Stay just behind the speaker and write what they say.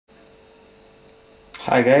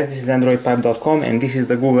Hi guys, this is Androidpipe.com and this is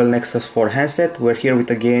the Google Nexus 4 handset. We're here with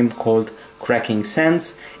a game called Cracking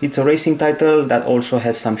Sands. It's a racing title that also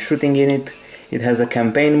has some shooting in it. It has a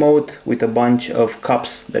campaign mode with a bunch of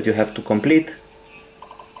cups that you have to complete.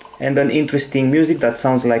 And an interesting music that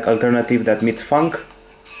sounds like alternative that meets funk.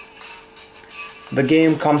 The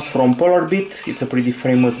game comes from Polar-Bit. It's a pretty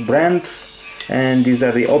famous brand. And these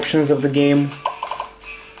are the options of the game.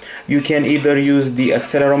 You can either use the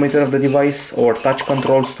accelerometer of the device or touch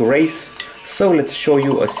controls to race. So let's show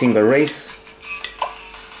you a single race.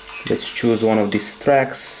 Let's choose one of these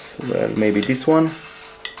tracks, well, maybe this one.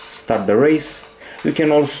 Start the race. You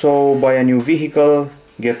can also buy a new vehicle,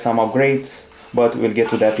 get some upgrades, but we'll get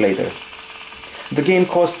to that later. The game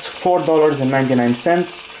costs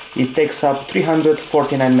 $4.99. It takes up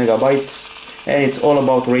 349 megabytes and it's all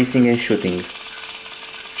about racing and shooting.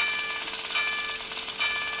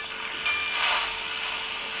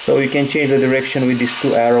 So you can change the direction with these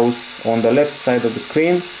two arrows on the left side of the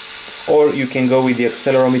screen, or you can go with the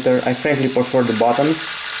accelerometer. I frankly prefer the buttons.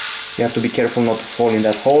 You have to be careful not to fall in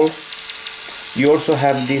that hole. You also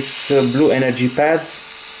have these blue energy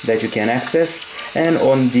pads that you can access, and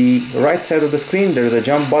on the right side of the screen there is a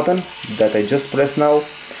jump button that I just pressed now,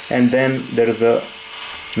 and then there is a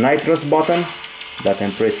nitrous button that I'm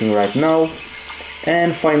pressing right now,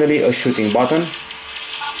 and finally a shooting button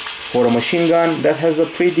for a machine gun that has a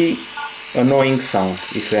pretty annoying sound,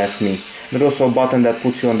 if you ask me. There's also a button that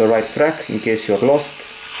puts you on the right track in case you're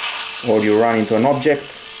lost or you run into an object.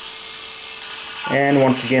 And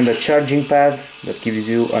once again the charging pad that gives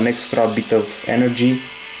you an extra bit of energy.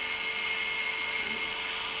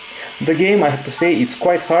 The game, I have to say, it's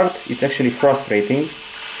quite hard. It's actually frustrating.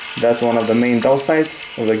 That's one of the main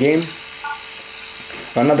downsides of the game.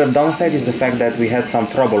 Another downside is the fact that we had some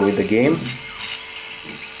trouble with the game.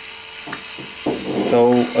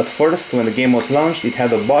 So at first, when the game was launched, it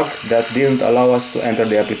had a bug that didn't allow us to enter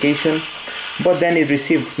the application, but then it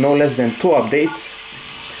received no less than 2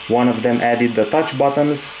 updates. One of them added the touch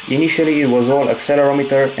buttons. Initially it was all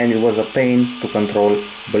accelerometer and it was a pain to control,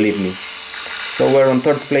 believe me. So we're on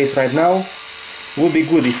 3rd place right now. Would be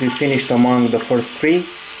good if we finished among the first 3.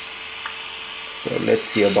 So let's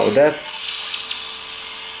see about that.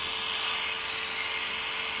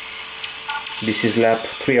 This is lap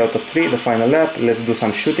 3 out of 3, the final lap. Let's do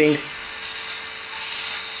some shooting.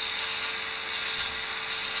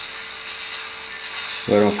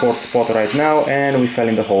 We're on 4th spot right now and we fell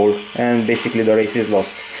in the hole and basically the race is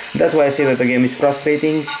lost. That's why I say that the game is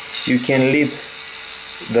frustrating. You can leave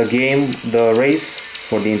the race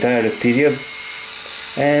for the entire period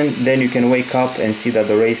and then you can wake up and see that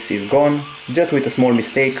the race is gone just with a small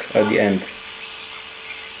mistake at the end.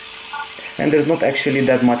 And there's not actually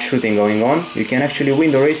that much shooting going on. You can actually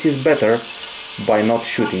win the races better by not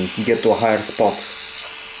shooting, get to a higher spot.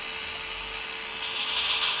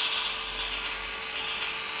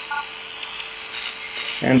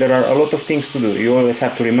 And there are a lot of things to do. You always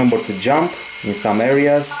have to remember to jump in some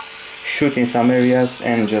areas, shoot in some areas,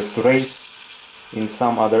 and just race in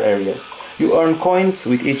some other areas. You earn coins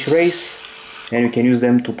with each race and you can use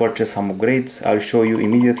them to purchase some upgrades. I'll show you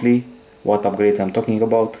immediately what upgrades I'm talking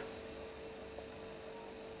about.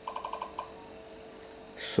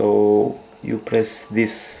 So you press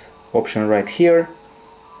this option right here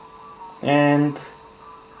and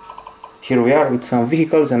here we are with some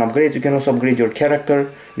vehicles and upgrades. You can also upgrade your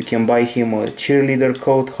character. You can buy him a cheerleader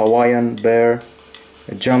coat, Hawaiian, bear,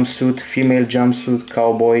 a jumpsuit, female jumpsuit,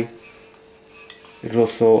 cowboy. There's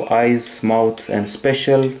also eyes, mouth and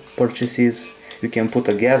special purchases. You can put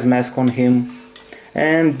a gas mask on him.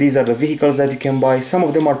 And these are the vehicles that you can buy. Some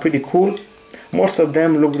of them are pretty cool. Most of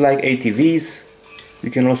them look like ATVs. You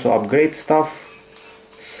can also upgrade stuff.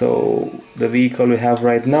 So the vehicle we have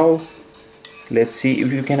right now, let's see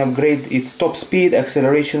if you can upgrade its top speed,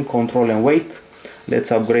 acceleration, control and weight.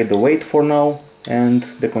 Let's upgrade the weight for now and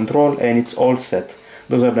the control, and it's all set.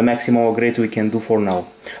 Those are the maximum upgrades we can do for now.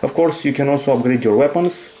 Of course you can also upgrade your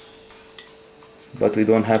weapons, but we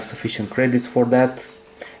don't have sufficient credits for that.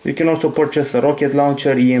 You can also purchase a rocket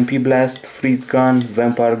launcher, EMP blast, freeze gun,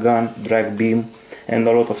 vampire gun, drag beam, and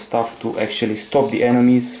a lot of stuff to actually stop the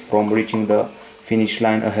enemies from reaching the finish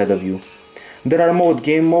line ahead of you. There are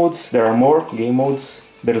game modes, there are more game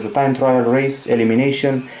modes. There is a time trial, race,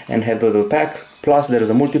 elimination and head of the pack. Plus there is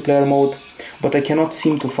a multiplayer mode, but I cannot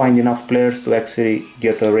seem to find enough players to actually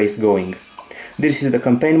get a race going. This is the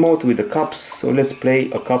campaign mode with the cups, so let's play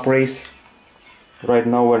a cup race. Right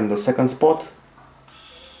now we're in the 2nd spot,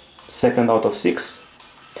 2nd out of 6.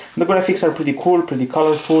 The graphics are pretty cool, pretty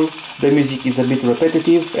colorful, the music is a bit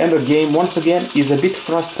repetitive and the game once again is a bit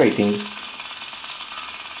frustrating.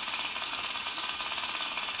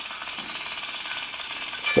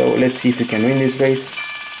 So let's see if we can win this race.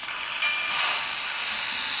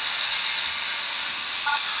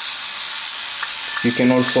 You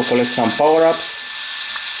can also collect some power-ups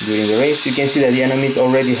during the race. You can see that the enemies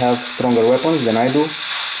already have stronger weapons than I do.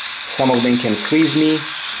 Some of them can freeze me,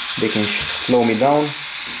 they can slow me down.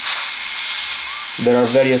 There are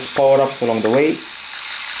various power-ups along the way,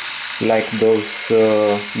 like those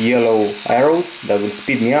yellow arrows that will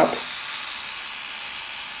speed me up.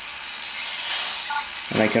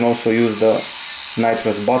 And I can also use the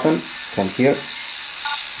nitrous button from here.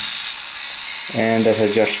 And that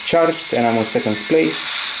has just charged and I'm on second place.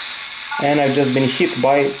 And I've just been hit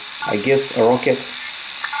by, I guess, a rocket.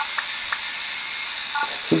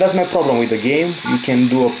 So that's my problem with the game. You can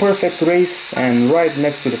do a perfect race and right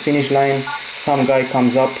next to the finish line some guy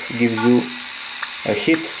comes up, gives you a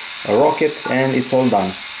hit, a rocket, and it's all done.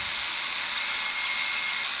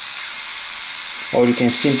 Or you can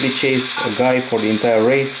simply chase a guy for the entire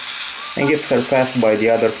race and get surpassed by the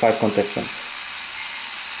other 5 contestants.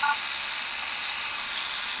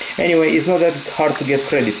 Anyway, it's not that hard to get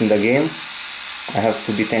credits in the game. I have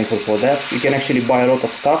to be thankful for that. You can actually buy a lot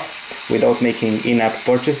of stuff without making in-app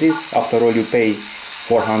purchases. After all, you pay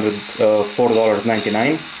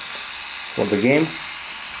 $4.99 for the game.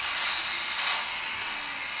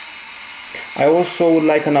 I also would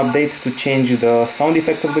like an update to change the sound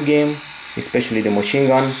effects of the game, especially the machine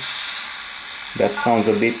gun. That sounds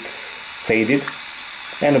a bit faded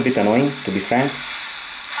and a bit annoying, to be frank.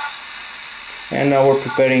 And now we're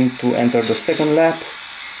preparing to enter the second lap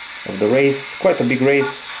of the race, quite a big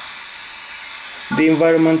race. The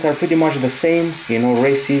environments are pretty much the same in all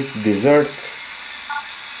races: desert,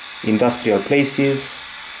 industrial places,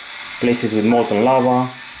 places with molten lava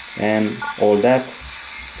and all that.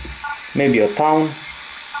 Maybe a town,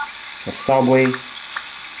 a subway,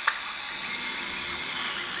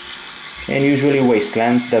 and usually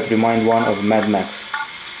wastelands that remind one of Mad Max.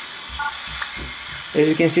 As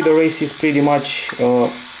you can see, the race is pretty much a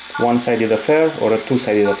one-sided affair or a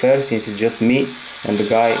two-sided affair, since it's just me and the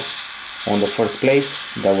guy on the first place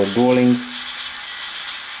that was dueling,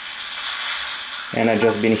 and I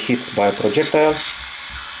just been hit by a projectile.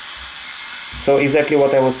 So exactly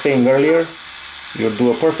what I was saying earlier, you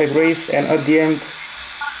do a perfect race and at the end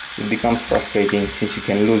it becomes frustrating since you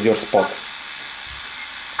can lose your spot.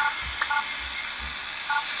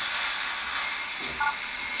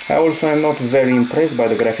 I also am not very impressed by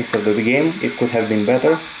the graphics of the game. It could have been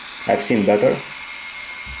better. I've seen better.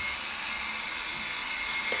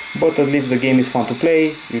 But at least the game is fun to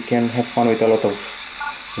play. You can have fun with a lot of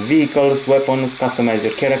vehicles, weapons, customize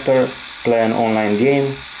your character, play an online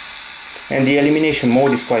game. And the elimination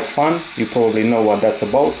mode is quite fun. You probably know what that's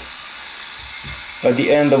about. At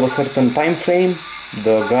the end of a certain time frame,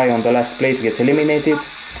 the guy on the last place gets eliminated,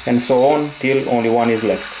 and so on till only one is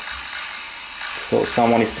left. So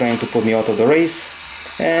someone is trying to put me out of the race,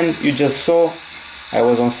 and you just saw I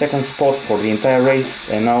was on second spot for the entire race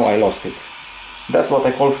and now I lost it. That's what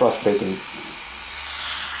I call frustrating.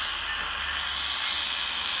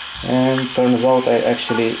 And turns out I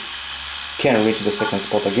actually can reach the second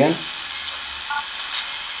spot again,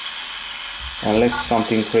 unless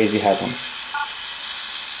something crazy happens.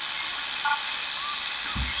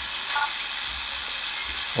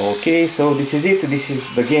 Okay, so this is it. This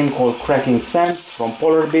is the game called Cracking Sands from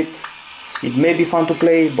Polarbit. It may be fun to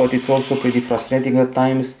play, but it's also pretty frustrating at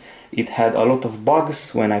times. It had a lot of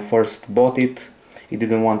bugs when I first bought it. It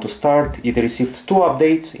didn't want to start. It received 2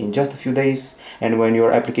 updates in just a few days, and when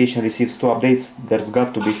your application receives 2 updates, there's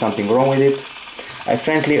got to be something wrong with it. I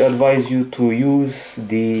frankly advise you to use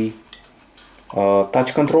the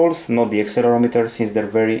touch controls, not the accelerometer, since they're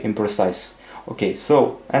very imprecise. Okay,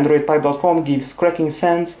 so Androidpipe.com gives Cracking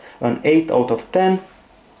Sands an 8 out of 10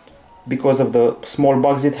 because of the small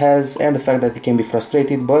bugs it has and the fact that it can be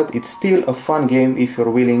frustrated, but it's still a fun game if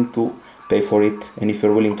you're willing to pay for it and if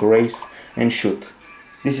you're willing to race and shoot.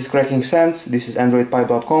 This is Cracking Sands, this is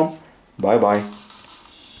Androidpipe.com, bye bye.